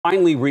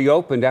Finally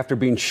reopened after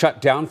being shut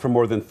down for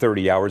more than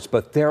 30 hours,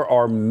 but there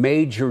are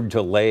major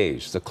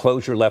delays. The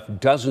closure left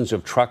dozens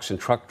of trucks and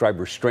truck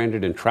drivers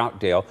stranded in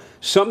Troutdale.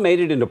 Some made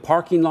it into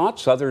parking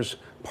lots, others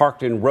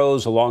parked in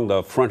rows along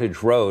the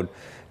frontage road.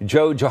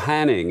 Joe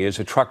Johanning is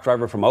a truck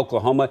driver from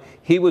Oklahoma.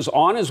 He was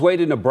on his way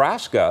to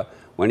Nebraska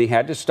when he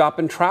had to stop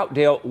in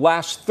Troutdale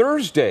last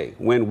Thursday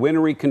when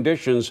wintry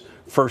conditions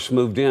first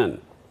moved in.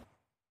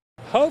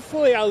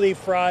 Hopefully I'll leave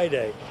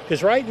Friday,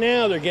 because right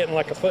now they're getting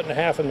like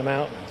 1.5 feet in the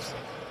mountains.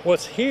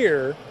 What's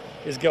here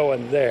is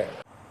going there.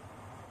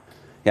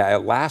 Yeah,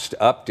 at last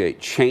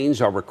update,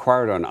 chains are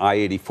required on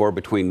I-84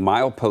 between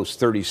milepost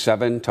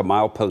 37 to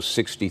milepost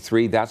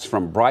 63. That's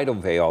from Bridal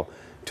Veil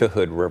to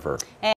Hood River.